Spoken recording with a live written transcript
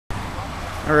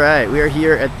All right, we are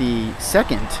here at the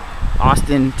second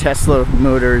Austin Tesla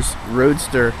Motors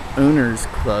Roadster Owners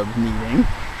Club meeting.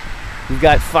 We've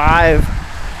got 5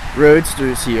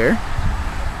 Roadsters here,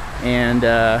 and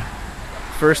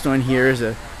first one here is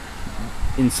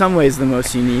in some ways the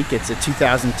most unique. It's a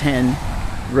 2010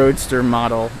 Roadster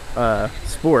model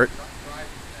Sport.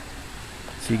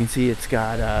 So you can see it's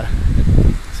got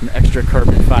some extra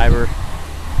carbon fiber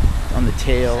on the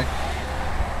tail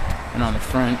and on the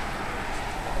front.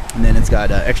 And then it's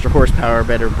got extra horsepower,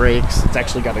 better brakes. It's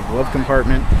actually got a glove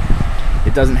compartment.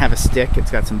 It doesn't have a stick,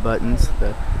 it's got some buttons.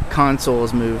 The console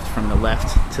is moved from the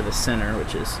left to the center,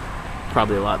 which is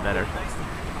probably a lot better.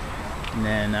 And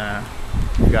then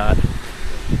we've got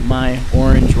my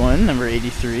orange one, number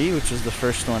 83, which was the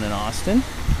first one in Austin.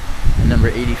 And number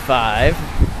 85,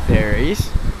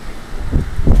 Barry's.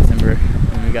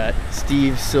 And we got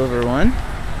Steve's silver one.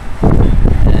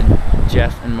 And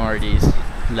Jeff and Marty's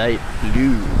light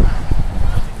blue.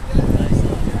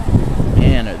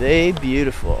 Man, are they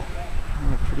beautiful.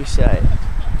 They're pretty sight.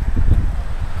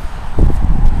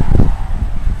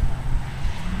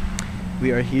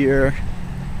 We are here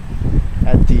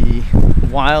at the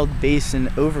Wild Basin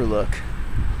Overlook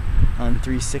on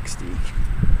 360.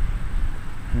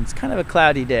 And it's kind of a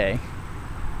cloudy day,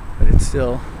 but it's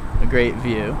still a great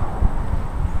view.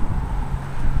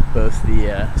 Both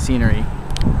the scenery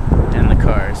and the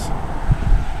cars.